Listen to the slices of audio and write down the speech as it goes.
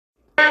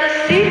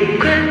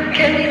secret?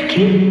 Can you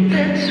keep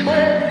it?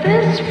 Swear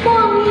this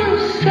one you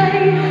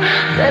say.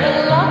 Better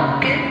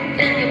lock it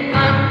in your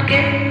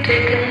pocket.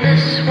 Taking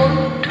this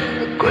one to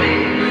the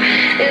grave.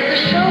 If I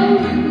show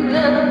you,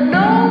 then I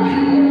know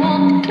you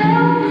won't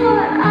tell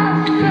what I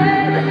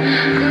said.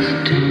 'Cause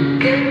two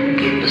can't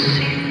keep a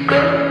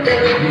secret.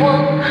 There's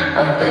one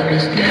of them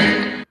is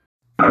dead.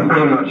 I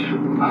pretty much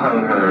hung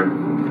her,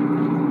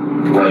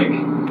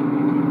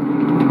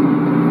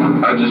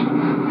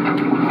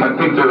 I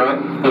picked her up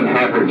and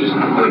had her just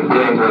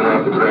dangling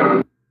off the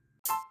ground.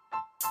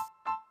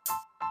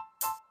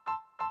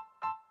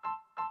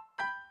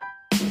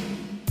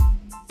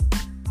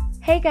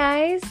 Hey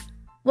guys!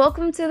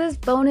 Welcome to this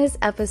bonus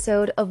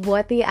episode of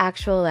What the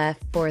Actual F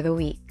for the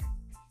week.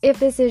 If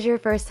this is your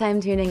first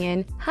time tuning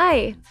in,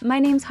 hi, my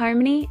name's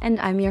Harmony and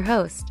I'm your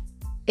host.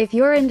 If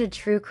you're into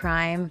true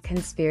crime,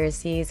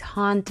 conspiracies,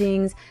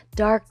 hauntings,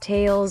 dark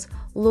tales,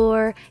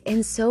 lore,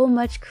 and so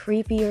much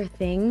creepier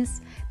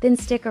things, then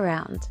stick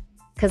around.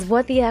 Cause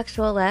What the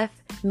Actual F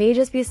may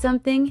just be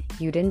something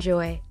you'd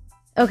enjoy.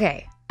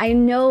 Okay, I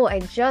know I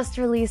just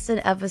released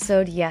an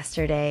episode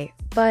yesterday,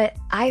 but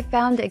I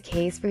found a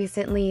case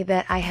recently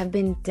that I have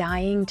been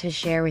dying to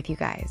share with you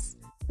guys.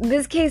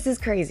 This case is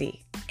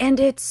crazy, and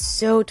it's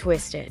so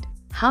twisted.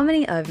 How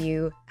many of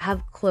you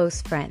have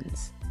close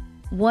friends?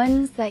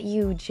 Ones that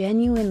you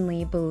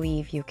genuinely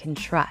believe you can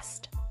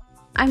trust?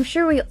 I'm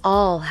sure we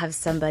all have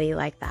somebody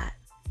like that,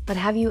 but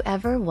have you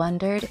ever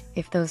wondered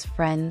if those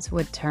friends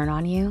would turn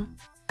on you?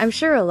 I'm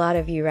sure a lot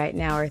of you right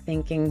now are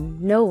thinking,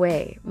 no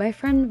way, my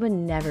friend would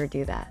never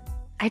do that.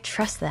 I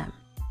trust them.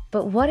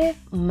 But what if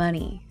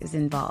money is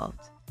involved?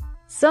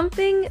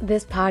 Something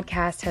this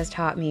podcast has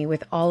taught me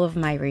with all of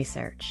my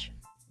research.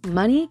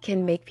 Money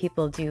can make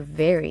people do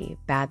very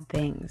bad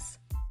things.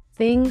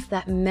 Things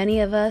that many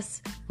of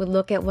us would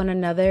look at one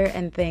another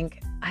and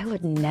think, I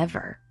would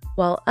never.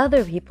 While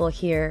other people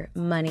hear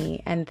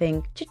money and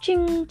think,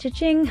 cha-ching,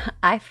 cha-ching,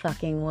 I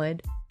fucking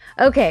would.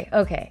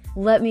 Okay,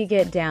 let me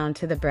get down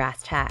to the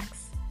brass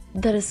tacks.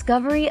 The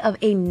discovery of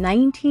a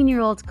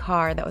 19-year-old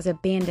car that was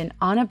abandoned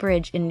on a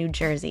bridge in New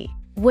Jersey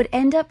would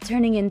end up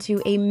turning into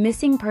a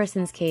missing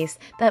persons case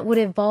that would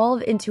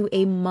evolve into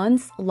a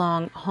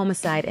months-long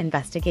homicide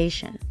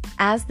investigation.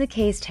 As the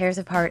case tears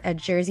apart a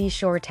Jersey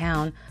Shore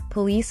town,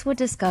 police would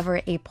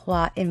discover a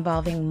plot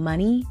involving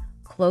money,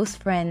 close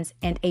friends,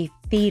 and a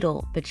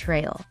fatal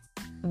betrayal.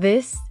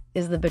 This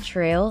is the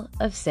betrayal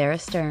of Sarah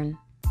Stern.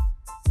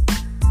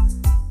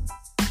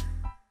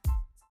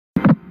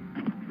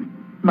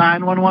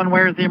 911,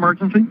 where is the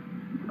emergency?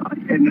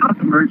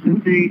 Not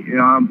emergency.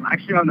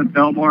 Actually on the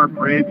Belmar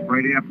Bridge,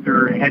 right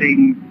after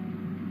heading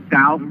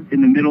south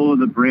in the middle of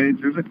the bridge,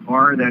 there's a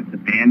car that's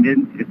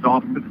abandoned. It's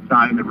off to the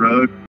side of the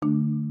road.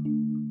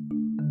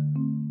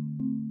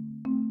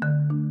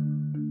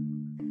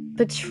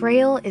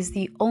 Betrayal is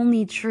the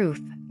only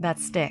truth that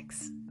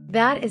sticks.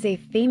 That is a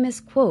famous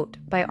quote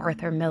by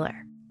Arthur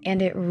Miller,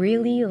 and it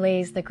really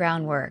lays the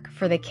groundwork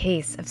for the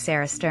case of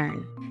Sarah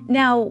Stern.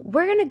 Now,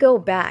 we're going to go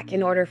back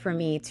in order for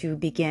me to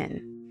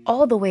begin.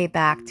 All the way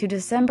back to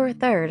December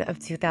 3rd of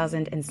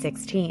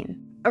 2016.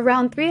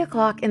 Around 3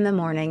 o'clock in the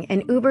morning,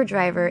 an Uber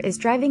driver is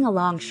driving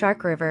along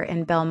Shark River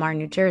in Belmar,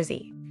 New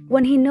Jersey,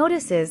 when he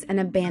notices an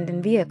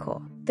abandoned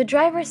vehicle. The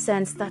driver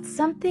sensed that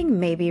something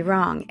may be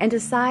wrong and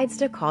decides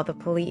to call the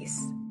police.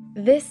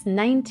 This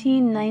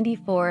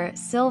 1994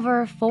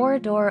 silver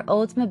 4-door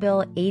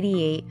Oldsmobile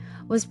 88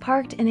 was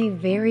parked in a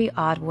very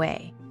odd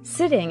way,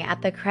 sitting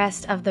at the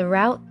crest of the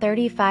Route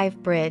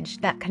 35 bridge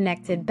that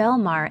connected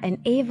Belmar and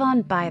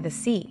Avon by the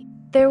Sea.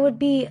 There would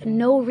be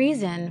no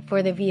reason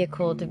for the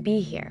vehicle to be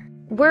here.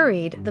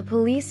 Worried, the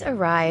police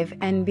arrive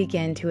and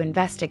begin to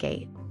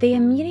investigate. They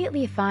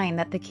immediately find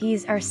that the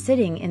keys are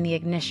sitting in the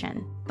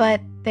ignition,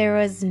 but there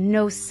was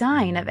no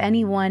sign of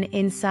anyone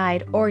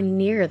inside or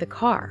near the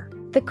car.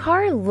 The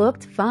car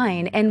looked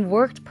fine and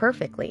worked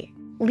perfectly,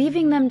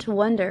 leaving them to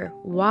wonder,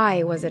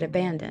 why was it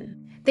abandoned?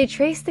 They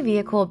traced the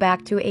vehicle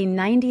back to a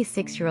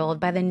 96-year-old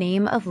by the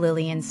name of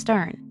Lillian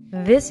Stern.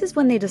 This is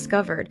when they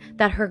discovered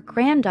that her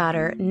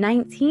granddaughter,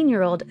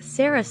 19-year-old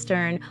Sarah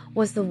Stern,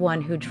 was the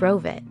one who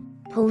drove it.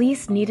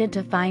 Police needed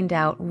to find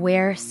out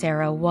where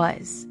Sarah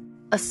was,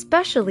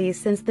 especially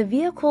since the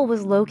vehicle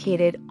was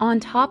located on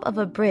top of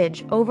a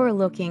bridge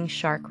overlooking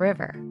Shark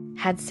River.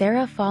 Had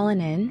Sarah fallen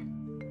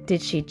in?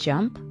 Did she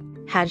jump?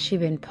 Had she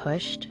been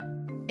pushed?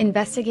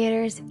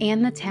 Investigators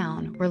and the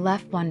town were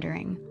left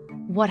wondering,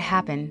 what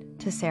happened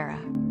to Sarah?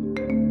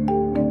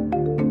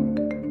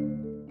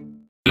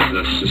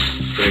 It's just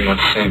pretty much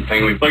the same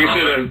thing. Like I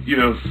said,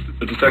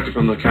 a detective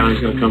from the county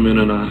is going to come in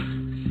and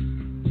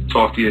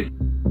talk to you.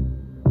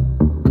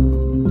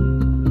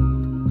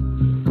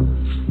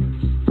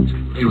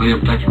 Hey,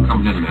 Liam, thanks for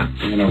coming in,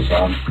 man. No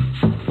problem.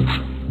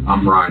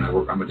 I'm Brian.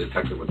 I'm a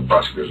detective with the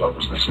prosecutor's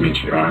office. Nice to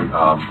meet you.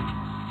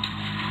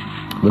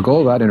 The goal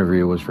of that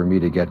interview was for me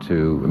to get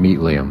to meet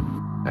Liam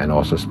and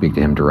also speak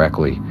to him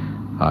directly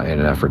in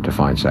an effort to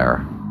find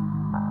Sarah.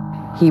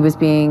 He was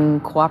being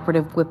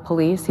cooperative with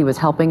police. He was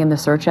helping in the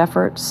search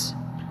efforts.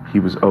 He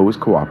was always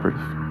cooperative.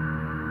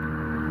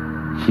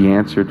 He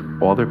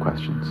answered all their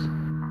questions.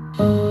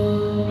 Who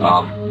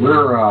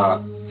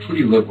do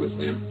you live with,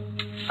 Liam?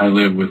 I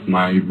live with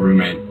my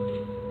roommate,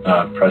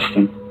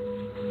 Preston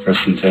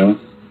Taylor.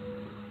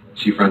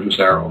 Is he friends with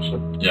Sarah also?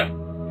 Yeah.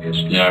 Yes.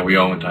 Yeah, we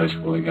all went to high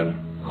school together.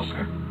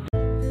 Okay.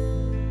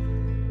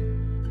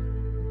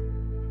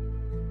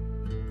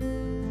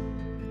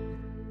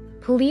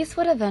 Police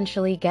would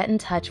eventually get in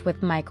touch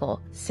with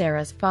Michael,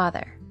 Sarah's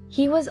father.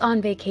 He was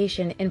on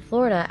vacation in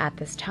Florida at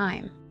this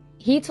time.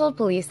 He told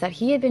police that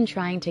he had been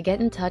trying to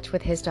get in touch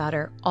with his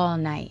daughter all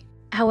night.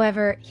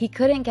 However, he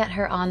couldn't get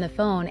her on the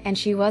phone and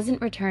she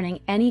wasn't returning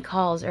any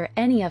calls or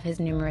any of his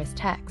numerous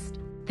texts.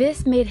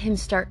 This made him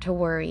start to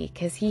worry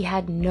because he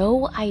had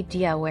no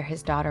idea where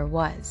his daughter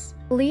was.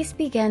 Police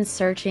began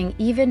searching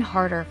even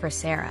harder for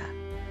Sarah.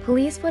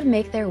 Police would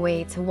make their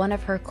way to one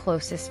of her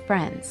closest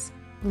friends,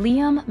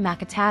 Liam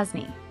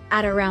McAtasney.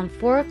 At around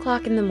 4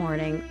 o'clock in the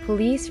morning,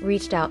 police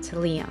reached out to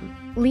Liam.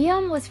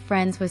 Liam was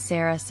friends with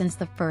Sarah since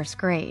the 1st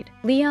grade.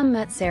 Liam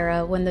met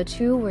Sarah when the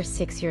two were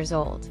 6 years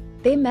old.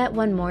 They met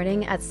one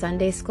morning at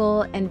Sunday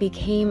school and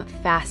became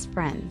fast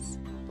friends.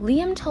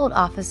 Liam told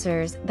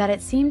officers that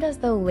it seemed as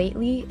though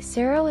lately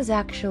Sarah was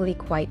actually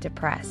quite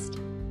depressed.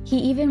 He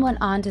even went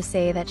on to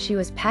say that she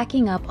was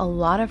packing up a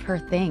lot of her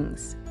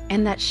things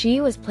and that she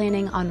was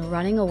planning on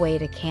running away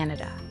to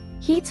Canada.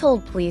 He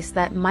told police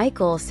that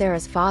Michael,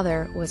 Sarah's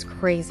father, was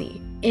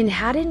crazy and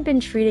hadn't been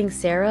treating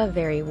Sarah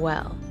very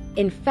well.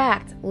 In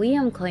fact,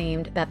 Liam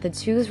claimed that the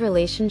two's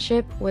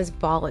relationship was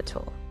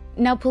volatile.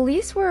 Now,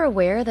 police were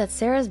aware that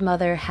Sarah's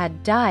mother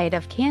had died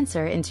of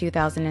cancer in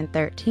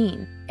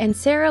 2013, and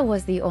Sarah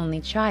was the only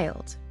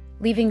child,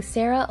 leaving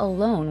Sarah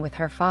alone with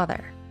her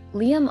father.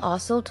 Liam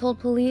also told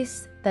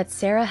police that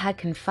Sarah had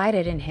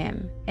confided in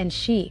him and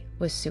she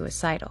was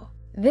suicidal.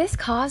 This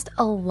caused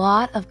a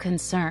lot of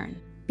concern.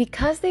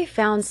 Because they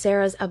found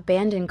Sarah's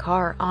abandoned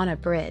car on a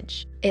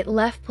bridge, it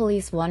left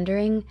police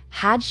wondering,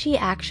 had she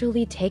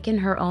actually taken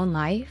her own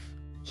life?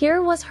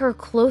 Here was her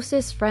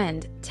closest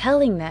friend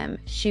telling them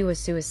she was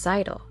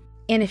suicidal.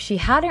 And if she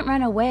hadn't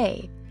run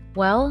away,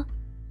 well,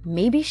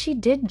 maybe she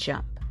did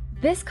jump.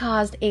 This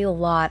caused a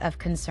lot of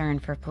concern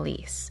for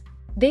police.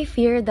 They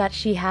feared that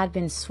she had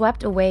been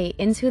swept away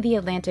into the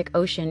Atlantic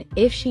Ocean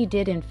if she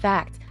did in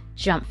fact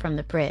jump from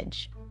the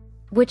bridge,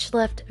 which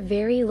left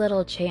very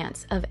little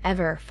chance of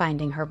ever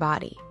finding her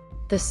body.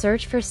 The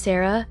search for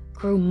Sarah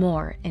grew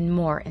more and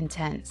more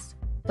intense,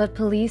 but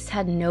police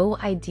had no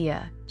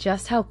idea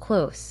just how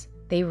close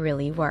they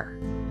really were.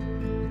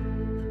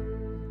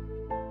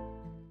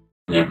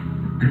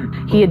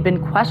 He had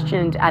been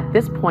questioned at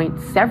this point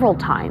several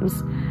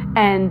times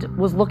and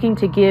was looking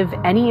to give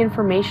any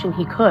information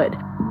he could.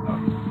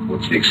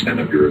 What's the extent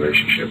of your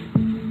relationship?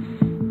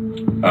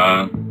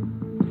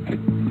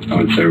 I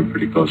would say we're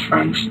pretty close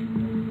friends.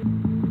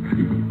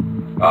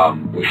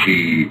 Was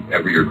she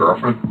ever your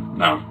girlfriend?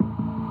 No.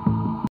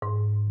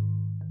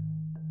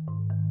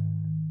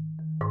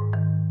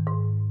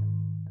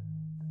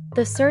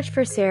 The search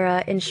for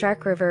Sarah in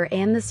Shark River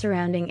and the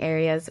surrounding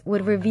areas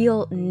would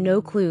reveal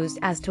no clues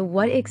as to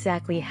what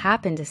exactly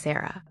happened to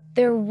Sarah.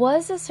 There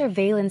was a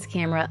surveillance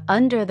camera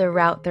under the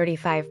Route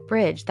 35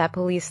 bridge that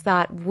police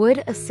thought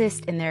would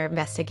assist in their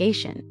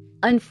investigation.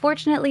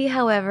 Unfortunately,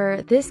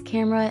 however, this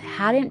camera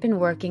hadn't been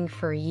working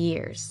for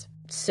years,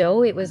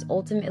 so it was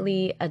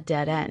ultimately a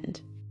dead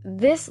end.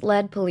 This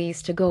led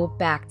police to go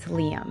back to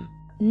Liam.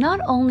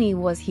 Not only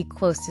was he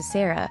close to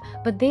Sarah,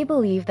 but they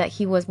believed that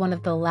he was one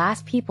of the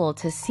last people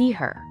to see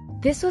her.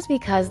 This was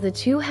because the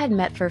two had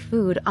met for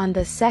food on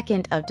the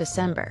 2nd of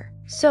December.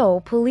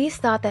 So, police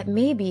thought that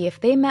maybe if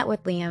they met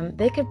with Liam,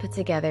 they could put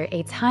together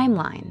a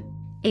timeline.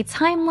 A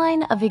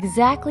timeline of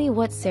exactly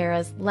what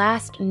Sarah's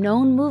last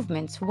known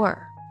movements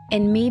were,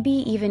 and maybe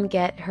even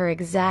get her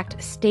exact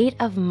state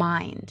of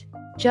mind,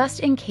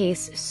 just in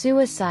case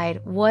suicide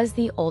was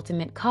the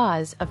ultimate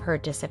cause of her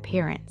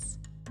disappearance.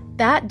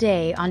 That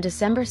day, on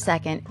December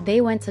 2nd,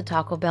 they went to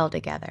Taco Bell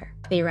together.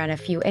 They ran a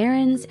few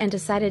errands and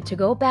decided to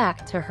go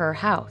back to her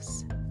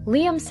house.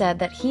 Liam said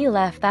that he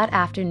left that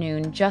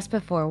afternoon just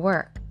before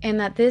work, and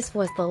that this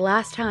was the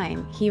last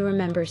time he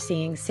remembers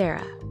seeing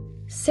Sarah.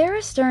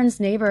 Sarah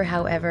Stern's neighbor,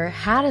 however,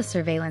 had a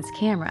surveillance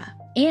camera,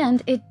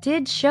 and it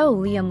did show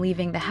Liam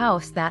leaving the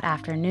house that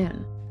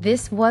afternoon.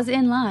 This was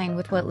in line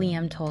with what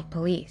Liam told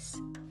police.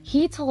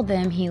 He told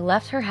them he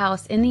left her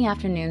house in the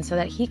afternoon so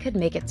that he could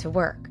make it to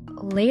work.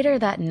 Later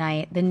that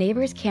night, the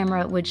neighbor's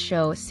camera would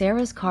show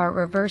Sarah's car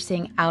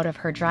reversing out of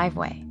her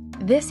driveway.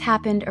 This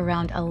happened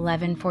around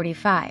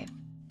 11:45.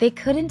 They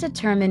couldn't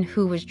determine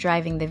who was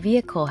driving the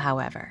vehicle,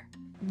 however.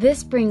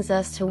 This brings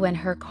us to when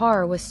her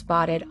car was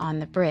spotted on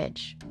the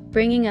bridge,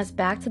 bringing us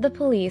back to the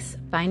police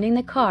finding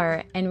the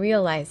car and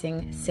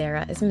realizing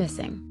Sarah is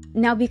missing.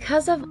 Now,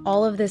 because of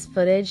all of this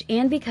footage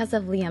and because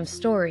of Liam's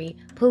story,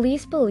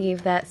 police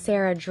believe that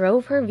Sarah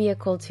drove her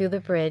vehicle to the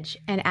bridge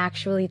and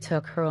actually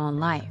took her own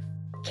life.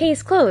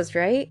 Case closed,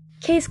 right?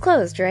 Case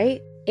closed,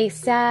 right? A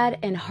sad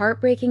and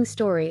heartbreaking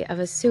story of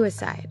a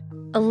suicide.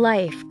 A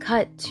life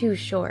cut too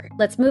short.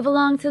 Let's move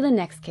along to the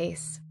next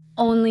case.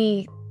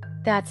 Only,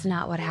 that's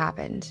not what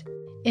happened.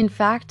 In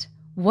fact,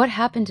 What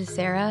happened to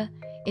Sarah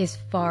is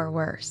far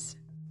worse.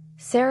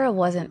 Sarah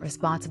wasn't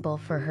responsible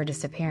for her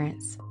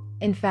disappearance.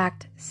 In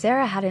fact,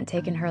 Sarah hadn't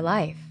taken her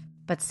life,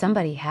 but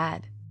somebody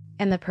had.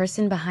 And the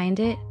person behind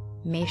it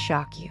may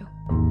shock you.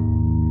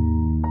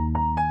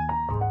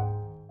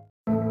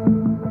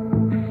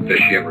 Does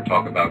she ever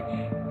talk about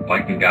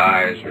liking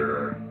guys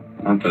or?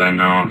 Not that I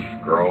know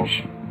of. Girls?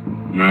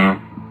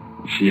 No.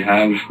 She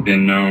has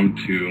been known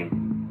to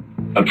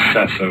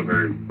obsess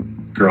over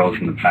girls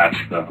in the past,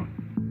 though.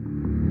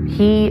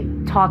 He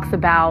talks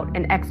about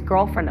an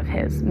ex-girlfriend of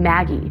his,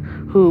 Maggie,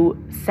 who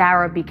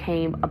Sarah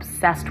became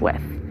obsessed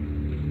with.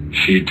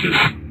 She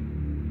just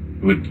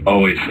would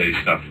always say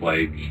stuff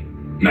like,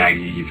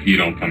 Maggie, if you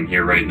don't come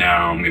here right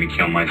now, I'm going to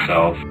kill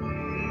myself.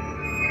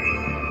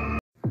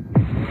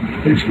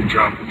 I think she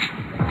jumped.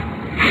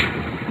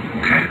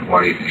 Okay,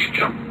 why do you think she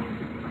jumped?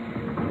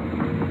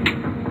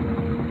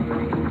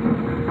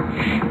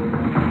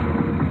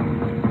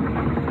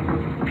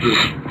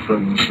 Just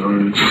from the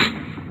stories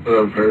that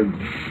I've heard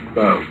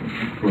about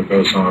what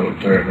goes on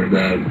with her and her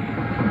dad.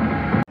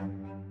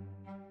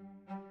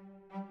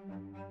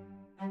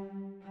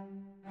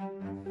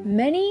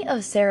 Many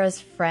of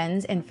Sarah's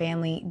friends and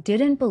family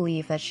didn't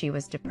believe that she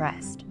was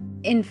depressed.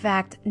 In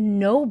fact,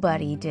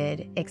 nobody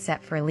did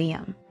except for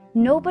Liam.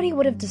 Nobody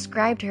would have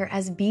described her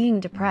as being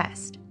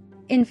depressed.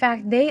 In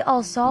fact, they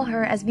all saw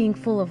her as being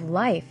full of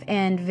life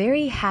and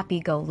very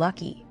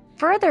happy-go-lucky.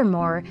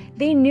 Furthermore,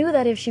 they knew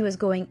that if she was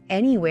going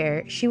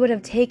anywhere, she would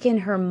have taken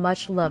her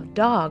much-loved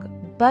dog,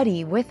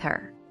 Buddy, with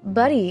her.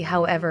 Buddy,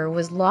 however,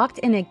 was locked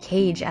in a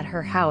cage at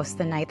her house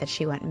the night that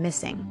she went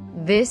missing.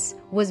 This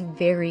was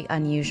very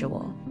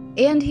unusual.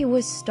 And he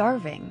was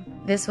starving.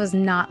 This was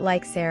not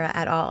like Sarah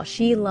at all.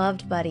 She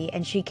loved Buddy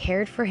and she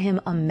cared for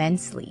him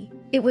immensely.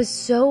 It was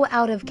so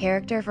out of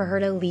character for her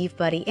to leave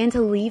Buddy and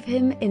to leave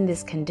him in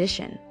this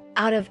condition.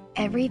 Out of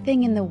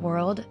everything in the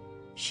world,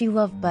 she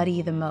loved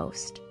Buddy the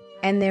most.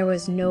 And there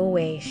was no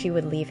way she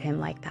would leave him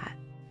like that.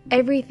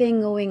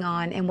 Everything going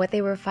on and what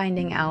they were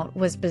finding out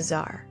was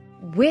bizarre.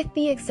 With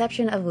the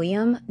exception of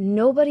Liam,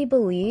 nobody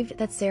believed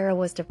that Sarah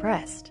was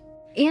depressed.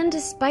 And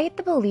despite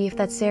the belief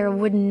that Sarah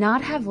would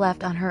not have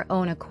left on her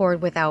own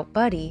accord without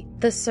Buddy,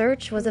 the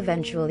search was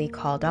eventually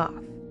called off.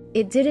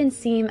 It didn't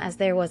seem as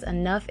there was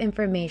enough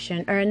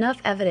information or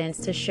enough evidence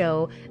to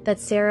show that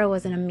Sarah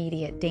was in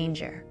immediate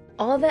danger.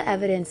 All the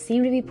evidence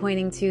seemed to be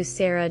pointing to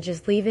Sarah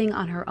just leaving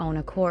on her own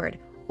accord,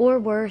 or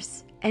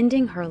worse,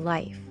 ending her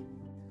life.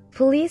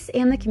 Police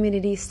and the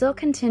community still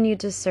continued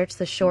to search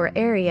the shore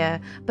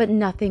area, but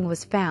nothing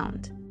was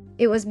found.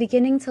 It was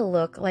beginning to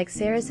look like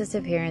Sarah's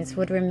disappearance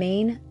would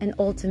remain an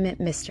ultimate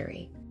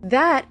mystery.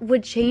 That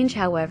would change,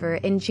 however,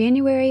 in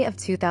January of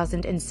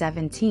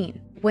 2017,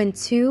 when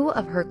two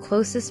of her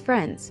closest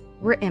friends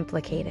were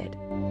implicated.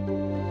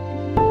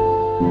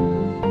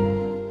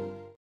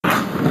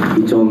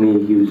 He told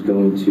me he was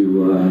going to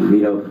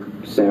meet up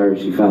Sarah.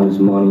 She found his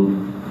money,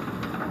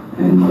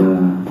 and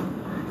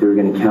they were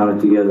going to count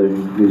it together.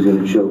 He was going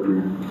to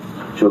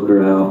choke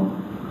her out,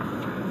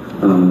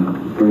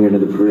 bring her to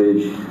the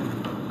bridge,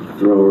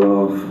 throw her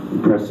off.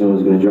 And Preston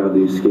was going to drive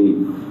the escape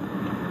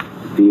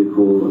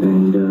vehicle,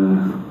 and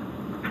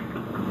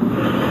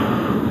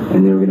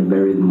they were going to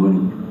bury the money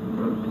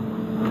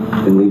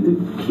and leave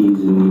the keys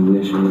and the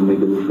ignition and make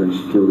it look like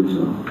she killed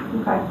herself.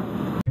 Okay.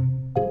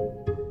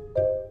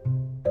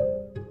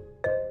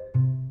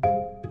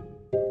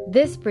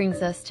 This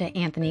brings us to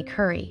Anthony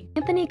Curry.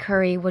 Anthony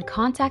Curry would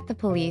contact the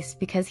police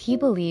because he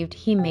believed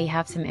he may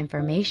have some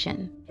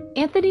information.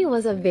 Anthony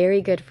was a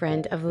very good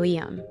friend of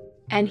Liam,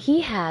 and he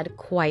had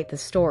quite the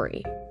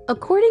story.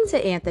 According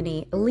to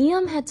Anthony,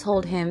 Liam had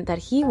told him that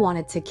he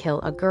wanted to kill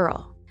a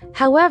girl.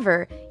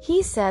 However,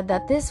 he said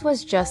that this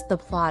was just the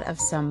plot of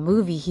some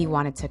movie he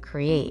wanted to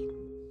create.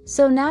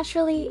 So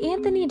naturally,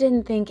 Anthony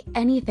didn't think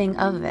anything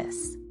of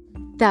this.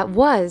 That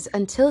was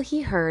until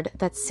he heard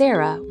that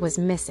Sarah was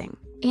missing.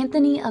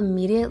 Anthony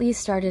immediately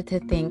started to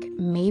think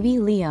maybe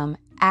Liam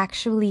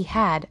actually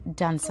had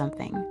done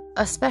something,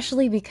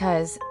 especially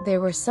because there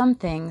were some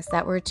things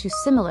that were too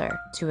similar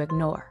to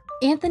ignore.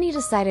 Anthony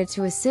decided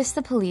to assist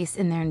the police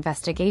in their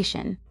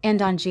investigation, and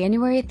on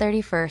January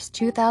 31st,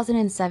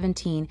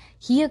 2017,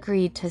 he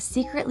agreed to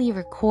secretly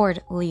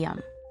record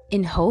Liam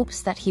in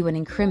hopes that he would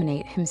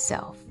incriminate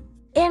himself.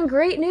 And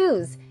great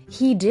news,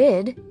 he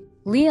did.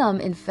 Liam,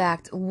 in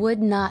fact,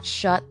 would not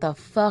shut the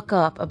fuck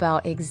up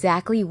about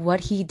exactly what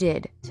he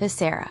did to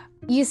Sarah.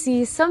 You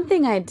see,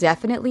 something I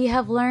definitely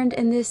have learned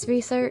in this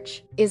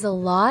research is a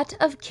lot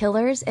of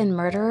killers and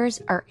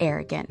murderers are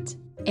arrogant.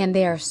 And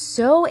they are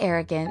so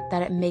arrogant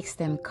that it makes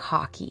them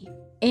cocky.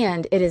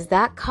 And it is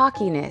that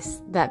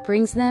cockiness that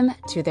brings them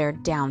to their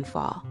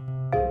downfall.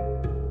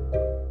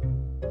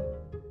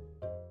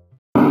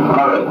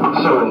 Alright,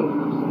 so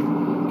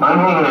I'm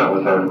hanging out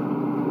with her.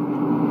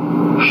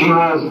 She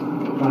has...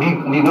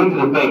 We went to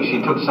the bank.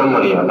 She took some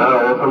money out, not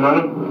all of her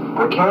money.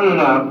 We're counting it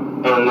out,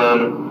 and then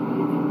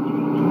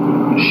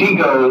she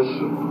goes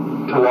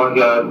to walk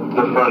out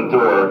the front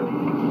door.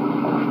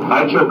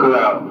 I choke her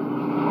out,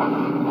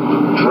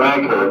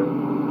 drag her,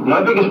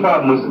 My biggest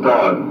problem was the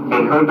dog,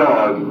 and her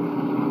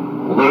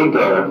dog laid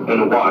there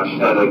and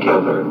watched as I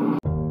killed her.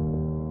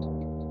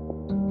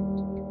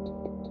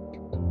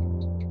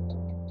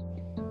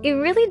 It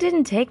really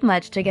didn't take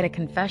much to get a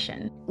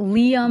confession.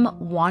 Liam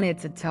wanted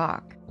to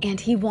talk, and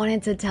he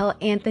wanted to tell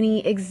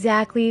Anthony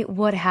exactly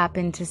what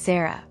happened to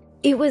Sarah.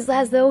 It was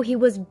as though he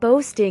was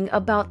boasting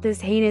about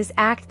this heinous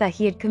act that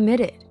he had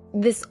committed,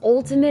 this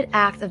ultimate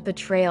act of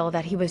betrayal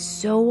that he was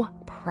so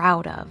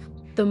proud of.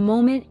 The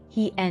moment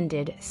he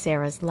ended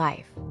Sarah's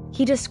life.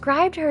 He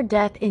described her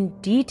death in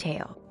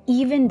detail,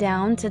 even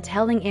down to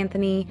telling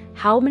Anthony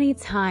how many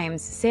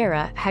times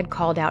Sarah had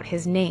called out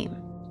his name.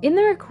 In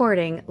the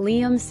recording,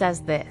 Liam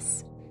says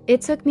this: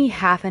 "It took me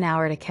half an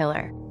hour to kill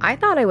her. I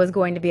thought I was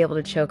going to be able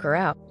to choke her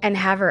out and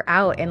have her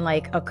out in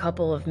like a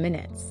couple of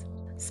minutes."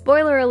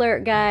 Spoiler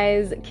alert,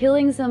 guys,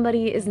 killing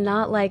somebody is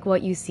not like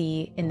what you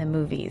see in the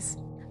movies.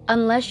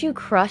 Unless you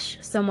crush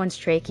someone's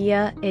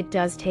trachea, it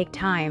does take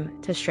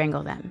time to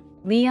strangle them.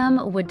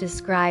 Liam would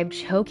describe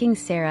choking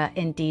Sarah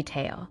in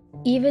detail,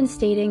 even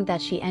stating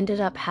that she ended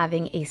up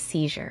having a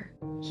seizure.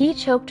 He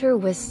choked her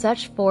with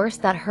such force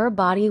that her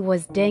body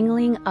was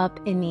dangling up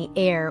in the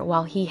air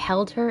while he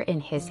held her in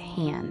his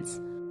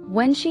hands.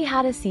 When she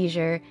had a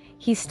seizure,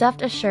 he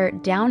stuffed a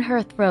shirt down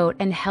her throat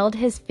and held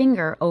his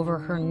finger over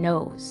her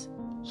nose.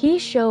 He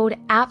showed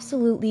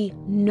absolutely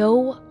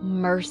no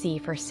mercy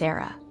for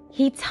Sarah.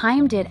 He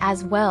timed it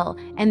as well,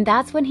 and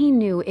that's when he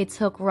knew it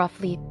took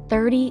roughly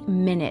 30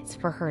 minutes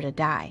for her to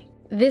die.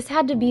 This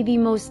had to be the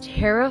most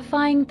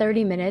terrifying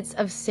 30 minutes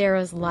of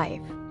Sarah's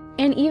life.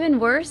 And even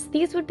worse,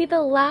 these would be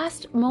the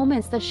last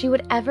moments that she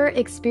would ever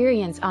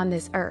experience on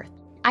this earth.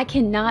 I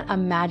cannot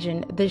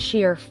imagine the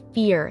sheer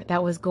fear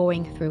that was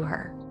going through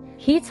her.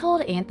 He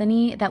told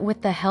Anthony that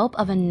with the help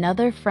of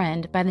another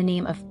friend by the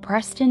name of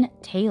Preston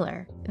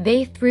Taylor,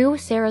 they threw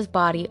Sarah's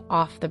body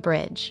off the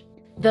bridge.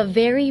 The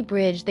very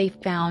bridge they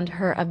found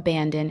her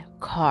abandoned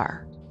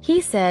car.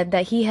 He said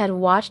that he had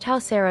watched how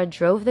Sarah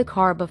drove the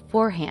car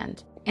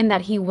beforehand, and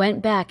that he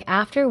went back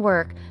after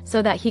work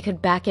so that he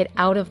could back it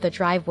out of the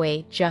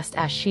driveway just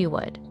as she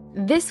would.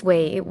 This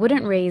way, it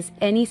wouldn't raise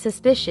any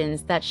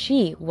suspicions that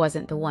she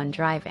wasn't the one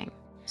driving.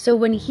 So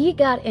when he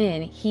got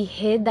in, he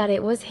hid that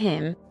it was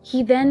him.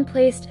 He then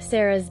placed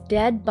Sarah's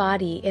dead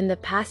body in the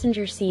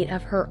passenger seat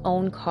of her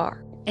own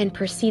car and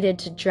proceeded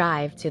to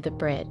drive to the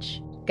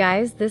bridge.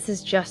 Guys, this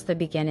is just the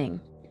beginning.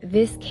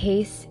 This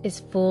case is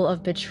full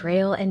of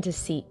betrayal and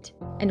deceit,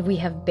 and we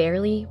have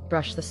barely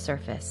brushed the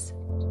surface.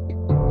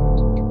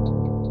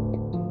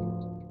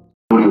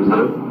 Nobody was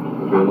there?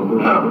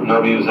 No,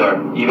 nobody was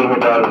there. Even her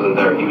dad wasn't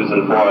there. He was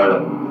in Florida.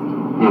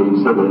 Yeah,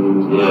 you said that he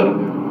was there.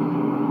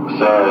 Yeah.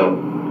 So,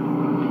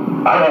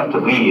 I have to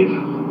leave.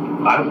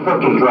 I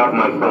fucking dropped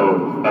my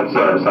phone at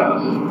Sarah's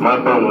house. My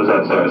phone was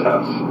at Sarah's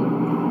house.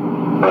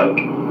 Like,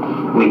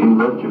 wait, you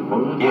left your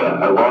phone? Yeah,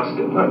 I lost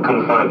it. I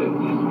couldn't find it.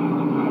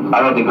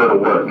 I had to go to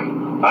work.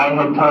 I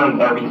had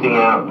timed everything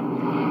out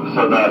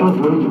so that...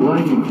 Why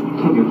did you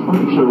take your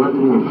phone? You should have left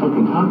it in your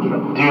fucking pocket.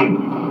 Dude.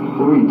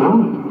 What were you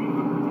doing?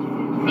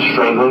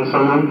 Strangling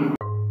someone?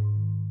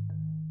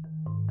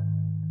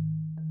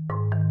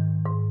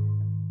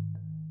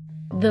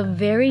 The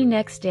very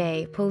next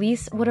day,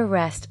 police would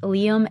arrest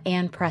Liam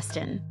and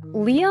Preston.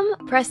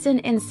 Liam, Preston,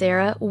 and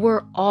Sarah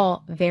were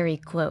all very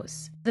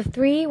close. The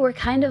three were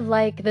kind of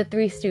like the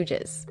Three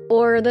Stooges,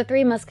 or the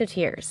Three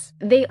Musketeers.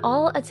 They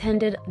all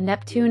attended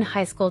Neptune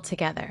High School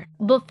together.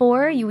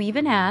 Before you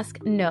even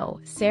ask, no,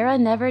 Sarah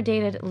never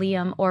dated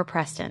Liam or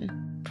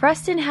Preston.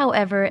 Preston,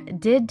 however,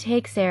 did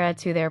take Sarah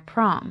to their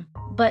prom,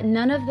 but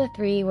none of the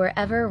three were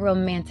ever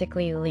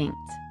romantically linked.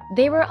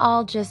 They were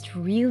all just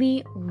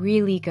really,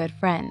 really good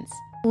friends.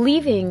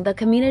 Leaving the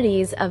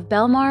communities of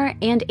Belmar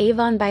and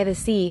Avon by the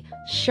Sea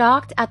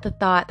shocked at the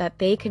thought that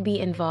they could be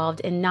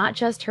involved in not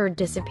just her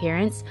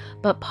disappearance,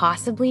 but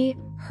possibly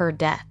her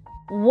death.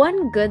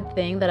 One good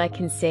thing that I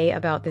can say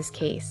about this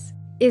case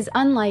is,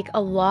 unlike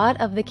a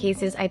lot of the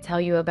cases I tell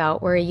you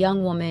about where a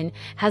young woman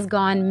has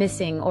gone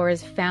missing or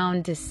is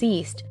found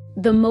deceased,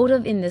 the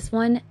motive in this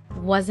one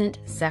wasn't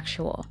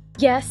sexual.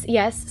 Yes,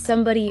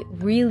 somebody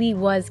really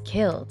was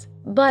killed.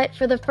 But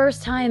for the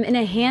first time in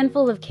a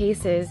handful of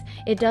cases,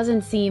 it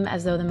doesn't seem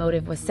as though the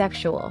motive was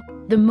sexual.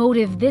 The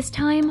motive this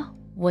time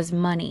was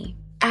money.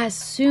 As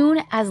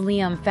soon as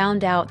Liam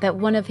found out that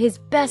one of his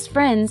best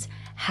friends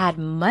had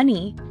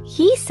money,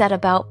 he set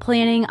about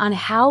planning on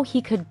how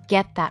he could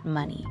get that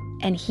money.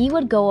 And he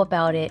would go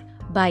about it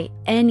by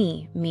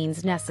any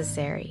means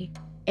necessary.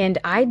 And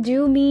I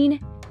do mean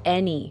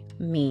any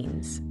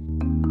means.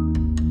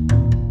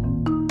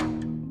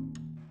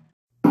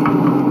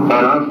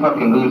 And I'm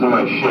fucking losing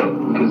my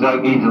shit, because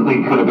that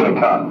easily could have been a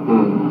cop.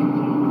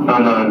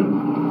 And then...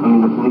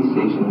 the police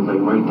station is like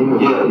right there.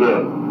 Yeah.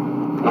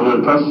 And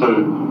then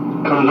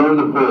Preston comes over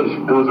the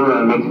bridge, goes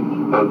around, makes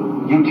a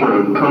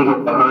U-turn, comes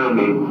up behind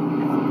me.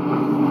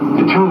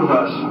 The two of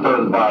us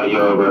throw the body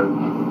over,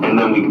 and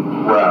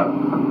then we're out.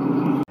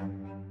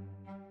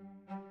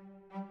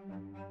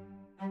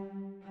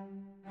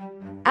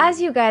 As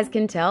you guys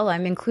can tell,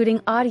 I'm including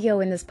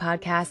audio in this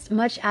podcast,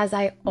 much as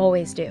I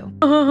always do.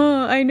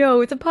 I know,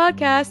 it's a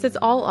podcast, it's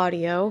all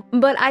audio.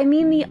 But I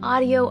mean the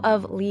audio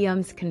of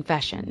Liam's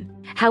confession.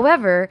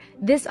 However,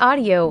 this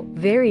audio,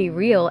 very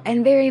real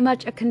and very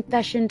much a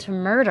confession to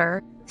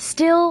murder,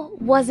 still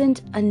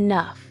wasn't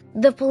enough.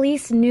 The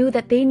police knew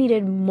that they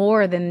needed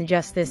more than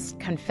just this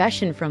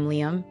confession from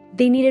Liam.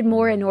 They needed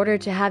more in order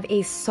to have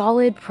a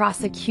solid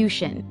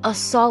prosecution, a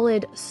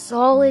solid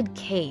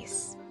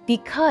case.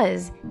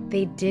 Because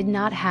they did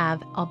not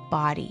have a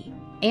body.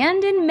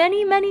 And in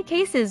many, many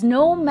cases,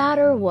 no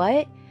matter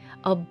what,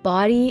 a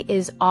body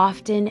is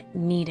often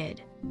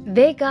needed.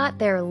 They got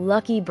their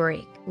lucky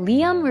break.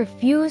 Liam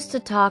refused to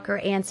talk or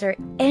answer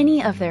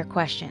any of their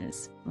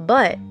questions.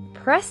 But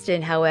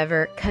Preston,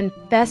 however,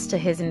 confessed to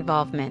his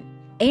involvement.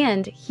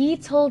 And he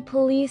told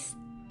police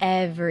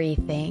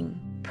everything.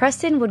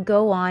 Preston would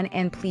go on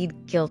and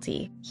plead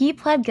guilty. He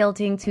pled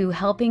guilty to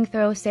helping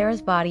throw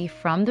Sarah's body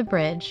from the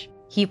bridge.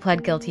 He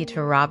pled guilty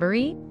to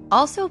robbery,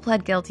 also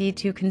pled guilty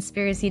to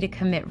conspiracy to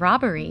commit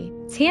robbery,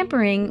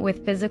 tampering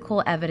with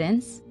physical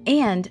evidence,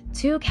 and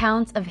 2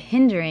 counts of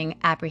hindering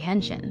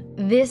apprehension.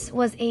 This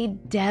was a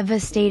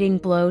devastating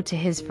blow to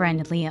his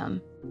friend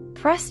Liam.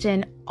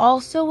 Preston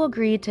also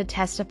agreed to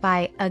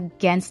testify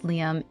against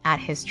Liam at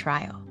his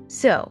trial.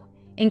 So,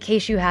 in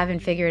case you haven't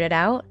figured it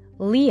out,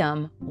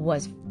 Liam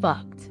was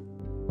fucked.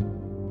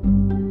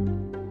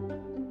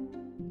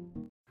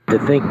 To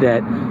think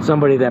that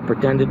somebody that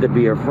pretended to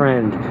be her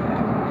friend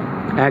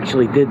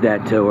actually did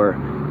that to her,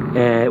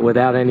 and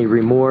without any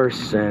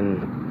remorse,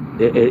 and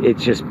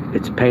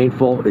it's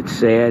painful, it's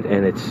sad,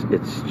 and it's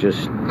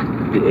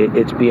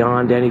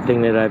beyond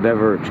anything that I've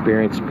ever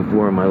experienced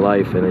before in my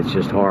life, and it's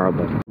just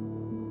horrible.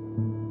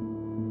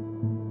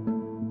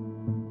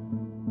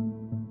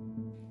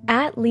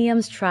 At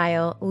Liam's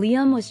trial,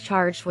 Liam was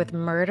charged with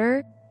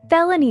murder,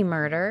 felony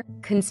murder,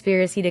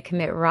 conspiracy to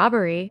commit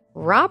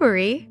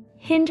robbery,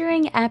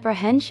 hindering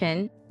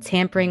apprehension,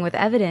 tampering with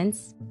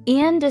evidence,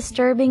 and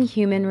disturbing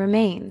human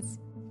remains.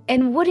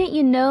 And wouldn't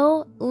you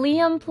know,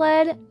 Liam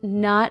pled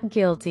not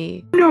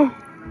guilty. No,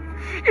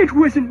 it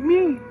wasn't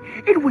me.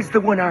 It was the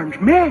one-armed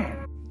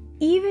man.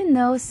 Even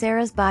though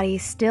Sarah's body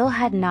still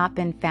had not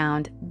been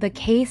found, the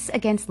case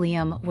against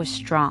Liam was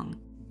strong.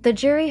 The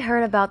jury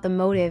heard about the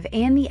motive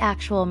and the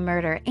actual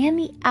murder and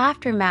the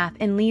aftermath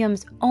in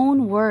Liam's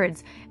own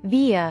words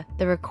via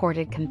the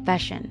recorded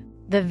confession.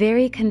 The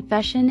very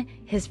confession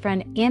his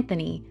friend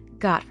Anthony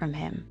got from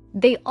him.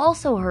 They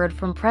also heard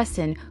from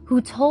Preston,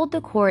 who told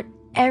the court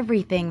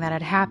everything that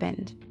had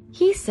happened.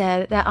 He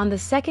said that on the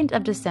 2nd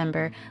of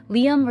December,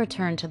 Liam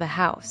returned to the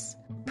house.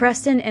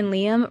 Preston and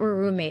Liam were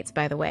roommates,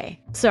 by the way.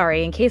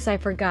 Sorry, in case I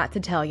forgot to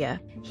tell you.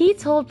 He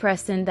told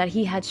Preston that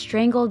he had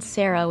strangled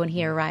Sarah when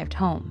he arrived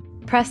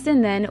home.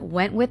 Preston then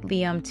went with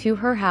Liam to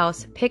her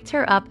house, picked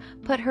her up,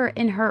 put her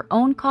in her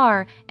own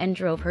car, and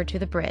drove her to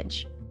the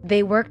bridge.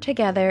 They worked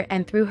together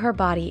and threw her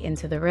body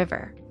into the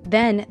river.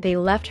 Then they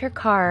left her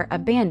car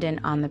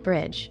abandoned on the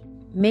bridge,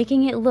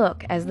 making it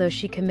look as though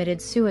she committed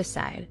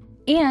suicide.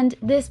 And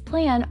this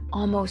plan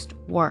almost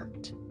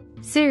worked.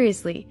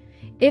 Seriously,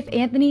 if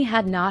Anthony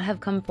had not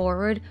have come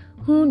forward,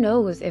 who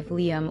knows if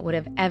Liam would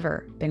have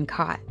ever been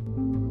caught.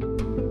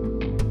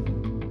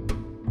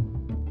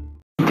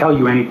 Did he tell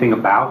you anything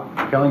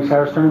about killing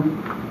Sarah Stern?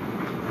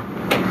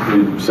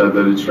 He said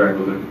that he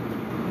strangled her.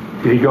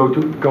 Did he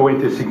go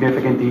into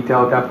significant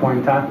detail at that point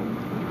in time?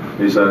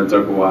 He said it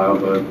took a while,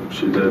 but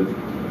she did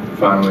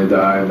finally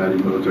die, and then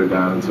he moved her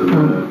down into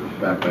the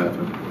back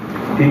bathroom.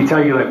 Did he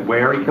tell you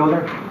where he killed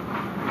her?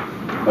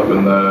 Up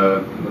in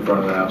the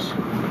front of the house.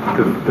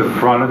 The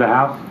front of the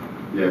house?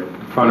 Yeah,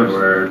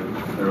 where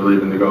they were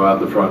leaving to go out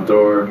the front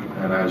door,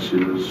 and as she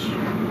was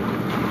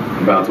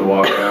about to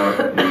walk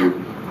out, he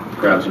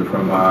grabs her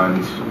from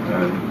behind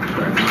and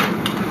strangles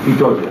her. He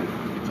told you?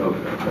 Told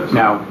me that, yes.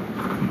 Now,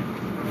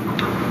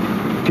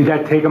 did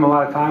that take him a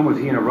lot of time? Was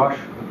he in a rush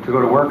to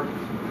go to work?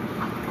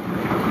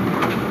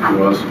 He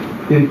was.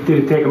 Did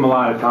it take him a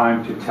lot of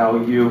time to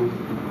tell you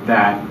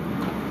that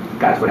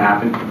that's what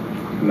happened?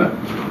 No.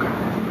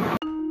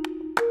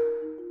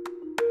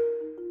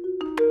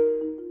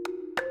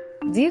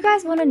 Do you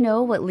guys want to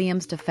know what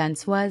Liam's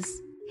defense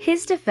was?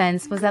 His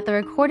defense was that the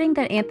recording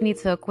that Anthony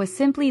took was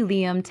simply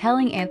Liam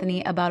telling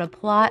Anthony about a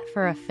plot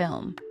for a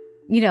film.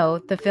 You know,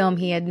 the film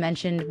he had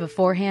mentioned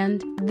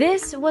beforehand.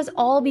 This was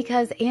all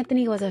because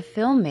Anthony was a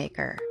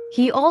filmmaker.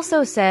 He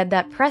also said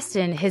that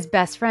Preston, his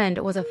best friend,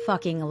 was a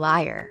fucking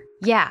liar.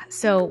 Yeah,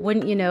 so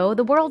wouldn't you know,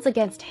 the world's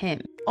against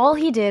him. All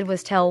he did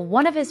was tell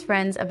one of his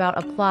friends about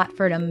a plot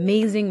for an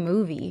amazing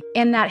movie,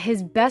 and that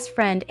his best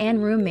friend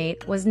and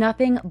roommate was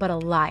nothing but a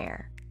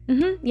liar.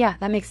 Yeah,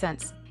 that makes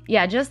sense.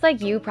 Yeah, just like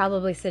you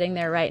probably sitting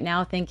there right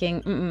now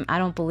thinking, I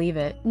don't believe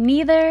it.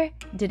 Neither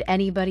did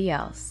anybody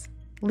else.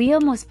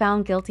 Liam was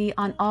found guilty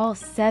on all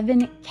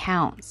 7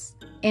 counts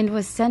and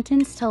was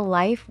sentenced to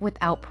life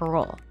without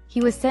parole.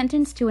 He was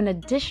sentenced to an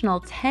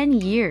additional 10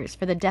 years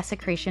for the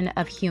desecration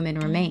of human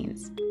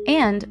remains.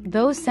 And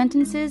those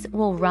sentences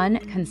will run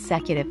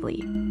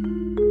consecutively.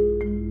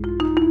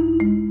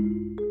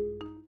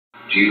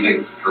 Do you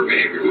think her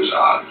behavior was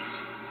odd?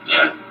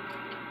 Yeah.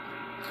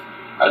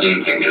 I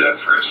didn't think it at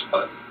first,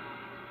 but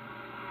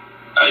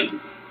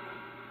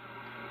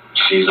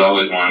she's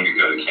always wanted to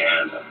go to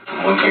Canada.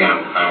 One thing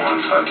I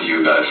want to talk to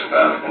you guys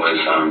about was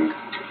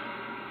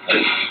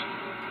if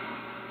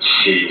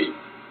she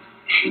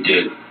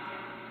did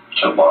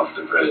jump off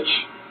the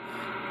bridge,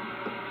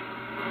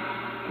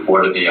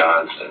 what are the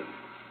odds that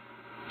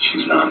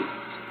she's not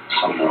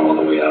somewhere all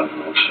the way out in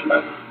the ocean by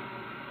now?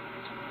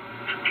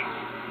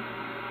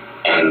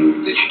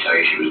 And Did she tell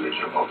you she was going to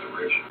jump off the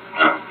bridge?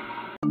 No.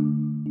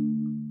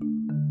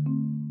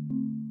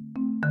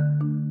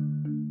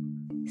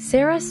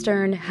 Sarah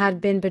Stern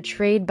had been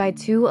betrayed by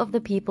two of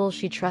the people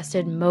she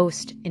trusted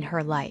most in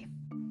her life.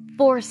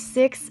 For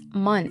 6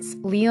 months,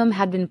 Liam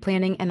had been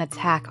planning an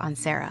attack on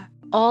Sarah,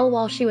 all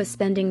while she was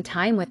spending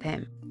time with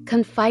him,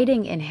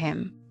 confiding in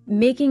him,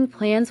 making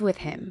plans with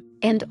him,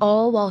 and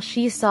all while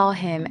she saw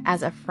him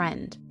as a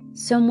friend,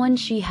 someone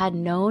she had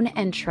known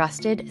and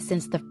trusted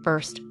since the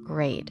 1st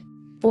grade.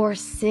 For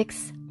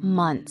 6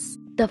 months,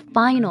 the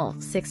final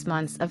 6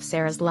 months of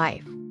Sarah's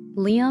life,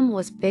 Liam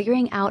was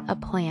figuring out a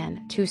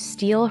plan to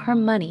steal her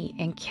money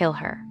and kill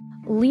her.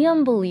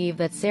 Liam believed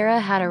that Sarah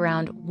had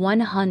around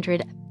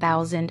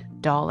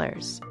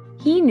 $100,000.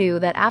 He knew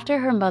that after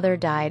her mother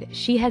died,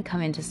 she had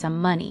come into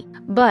some money,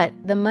 but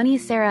the money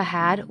Sarah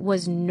had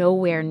was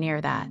nowhere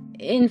near that.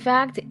 In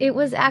fact, it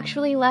was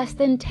actually less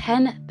than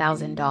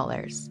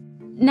 $10,000.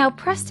 Now,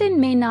 Preston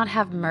may not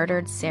have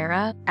murdered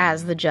Sarah,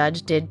 as the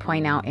judge did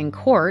point out in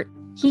court.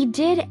 He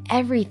did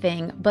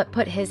everything but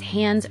put his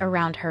hands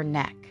around her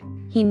neck.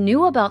 He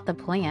knew about the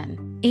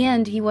plan,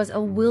 and he was a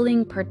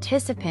willing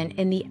participant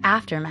in the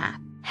aftermath.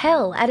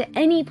 Hell, at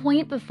any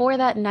point before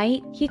that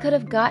night, he could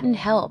have gotten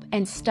help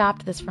and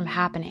stopped this from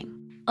happening.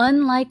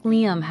 Unlike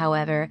Liam,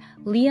 however,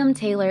 Liam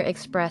Taylor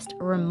expressed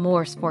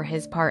remorse for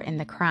his part in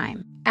the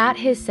crime. At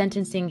his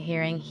sentencing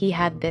hearing, he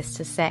had this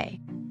to say: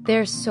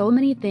 "There's so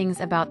many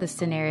things about this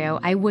scenario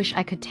I wish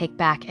I could take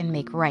back and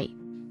make right.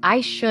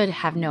 I should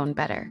have known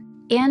better,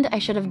 and I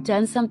should have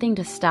done something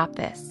to stop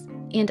this.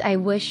 And I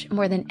wish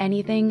more than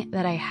anything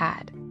that I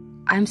had.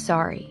 I'm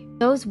sorry."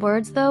 Those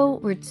words, though,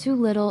 were too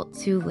little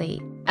too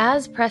late.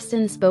 As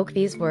Preston spoke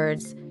these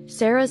words,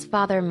 Sarah's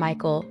father,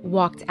 Michael,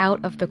 walked out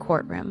of the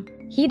courtroom.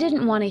 He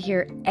didn't want to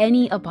hear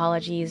any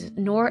apologies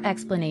nor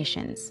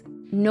explanations.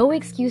 No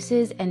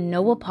excuses and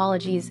no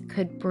apologies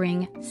could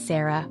bring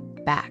Sarah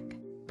back.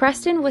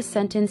 Preston was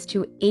sentenced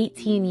to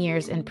 18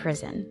 years in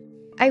prison.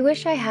 I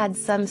wish I had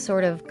some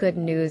sort of good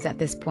news at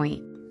this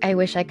point. I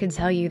wish I could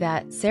tell you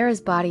that Sarah's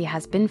body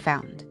has been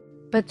found,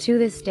 but to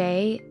this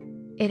day,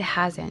 it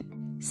hasn't.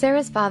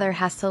 Sarah's father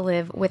has to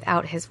live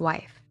without his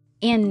wife,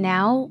 and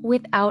now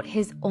without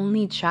his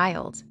only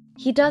child.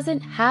 He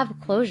doesn't have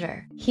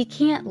closure. He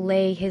can't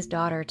lay his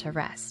daughter to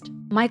rest.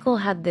 Michael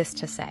had this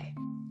to say: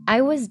 "I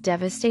was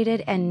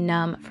devastated and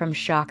numb from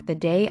shock the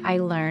day I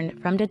learned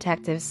from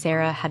detectives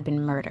Sarah had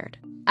been murdered.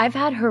 I've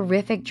had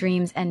horrific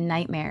dreams and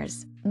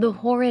nightmares. The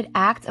horrid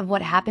act of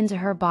what happened to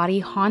her body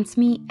haunts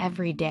me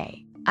every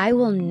day. I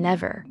will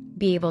never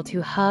be able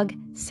to hug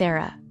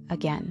Sarah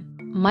again."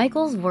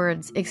 Michael's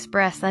words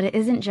express that it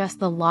isn't just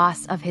the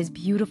loss of his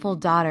beautiful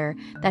daughter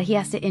that he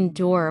has to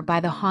endure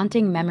by the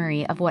haunting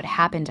memory of what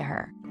happened to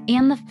her,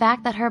 and the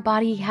fact that her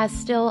body has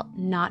still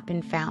not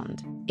been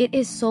found. It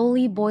is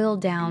solely boiled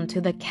down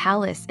to the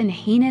callous and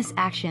heinous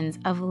actions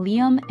of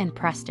Liam and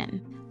Preston.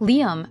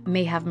 Liam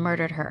may have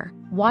murdered her,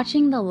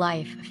 watching the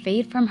life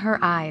fade from her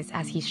eyes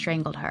as he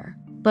strangled her.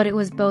 But it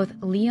was both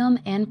Liam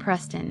and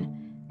Preston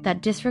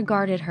that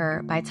disregarded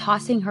her by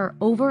tossing her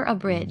over a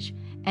bridge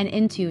and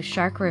into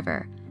Shark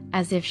River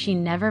as if she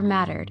never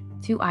mattered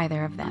to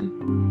either of them.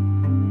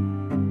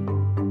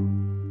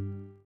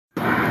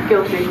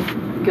 Guilty.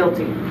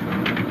 Guilty.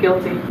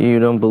 Guilty. You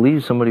don't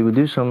believe somebody would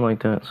do something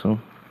like that, so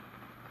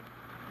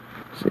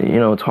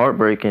it's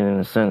heartbreaking in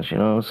a sense,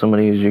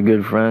 somebody who's your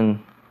good friend,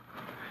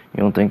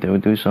 you don't think they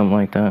would do something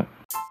like that.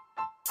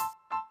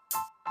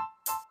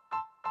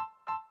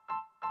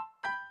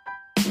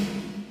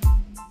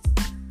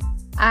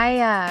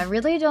 I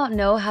really don't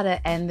know how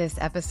to end this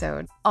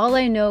episode. All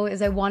I know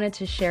is I wanted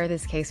to share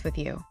this case with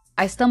you.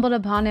 I stumbled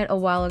upon it a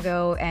while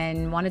ago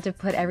and wanted to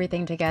put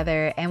everything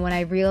together, and when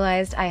I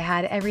realized I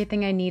had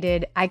everything I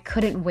needed, I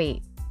couldn't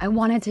wait. I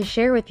wanted to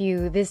share with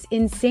you this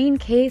insane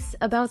case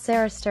about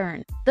Sarah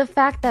Stern. The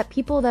fact that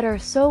people that are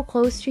so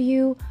close to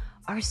you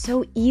are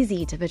so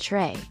easy to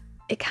betray.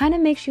 It kind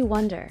of makes you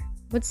wonder,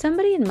 would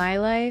somebody in my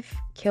life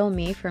kill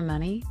me for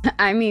money?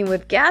 I mean,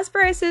 with gas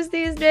prices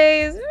these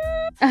days,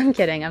 I'm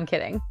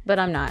kidding, but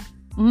I'm not.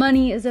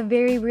 Money is a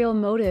very real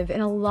motive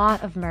in a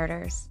lot of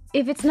murders.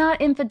 If it's not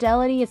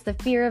infidelity, it's the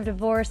fear of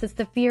divorce, it's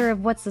the fear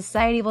of what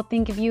society will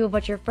think of you, of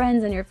what your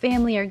friends and your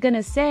family are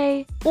gonna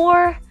say,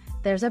 or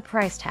there's a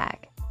price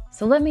tag.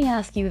 So let me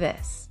ask you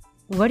this.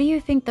 What do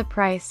you think the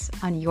price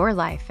on your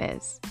life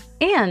is?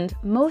 And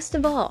most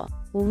of all,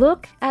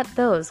 look at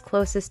those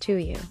closest to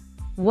you.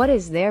 What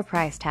is their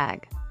price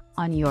tag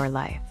on your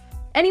life?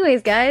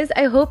 Anyways, guys,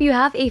 I hope you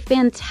have a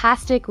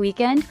fantastic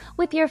weekend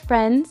with your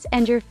friends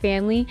and your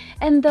family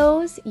and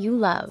those you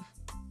love.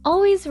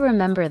 Always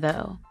remember,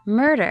 though,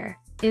 murder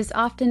is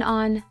often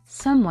on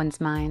someone's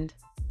mind.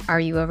 Are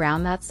you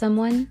around that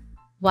someone?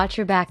 Watch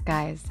your back,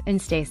 guys, and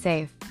stay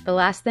safe. The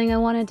last thing I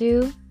want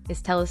to do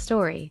is tell a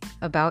story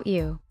about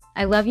you.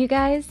 I love you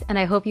guys, and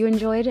I hope you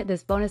enjoyed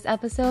this bonus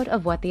episode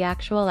of What the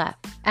Actual F.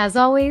 As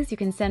always, you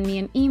can send me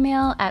an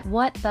email at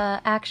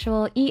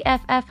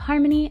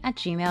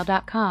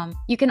whattheactualeffharmony@gmail.com.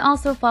 You can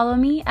also follow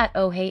me at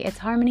Oh Hey It's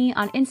Harmony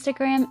on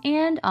Instagram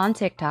and on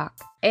TikTok.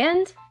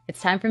 And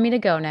it's time for me to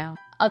go now.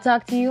 I'll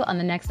talk to you on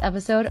the next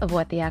episode of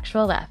What the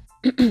Actual F.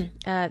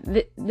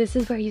 This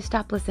is where you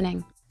stop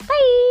listening.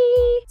 Bye!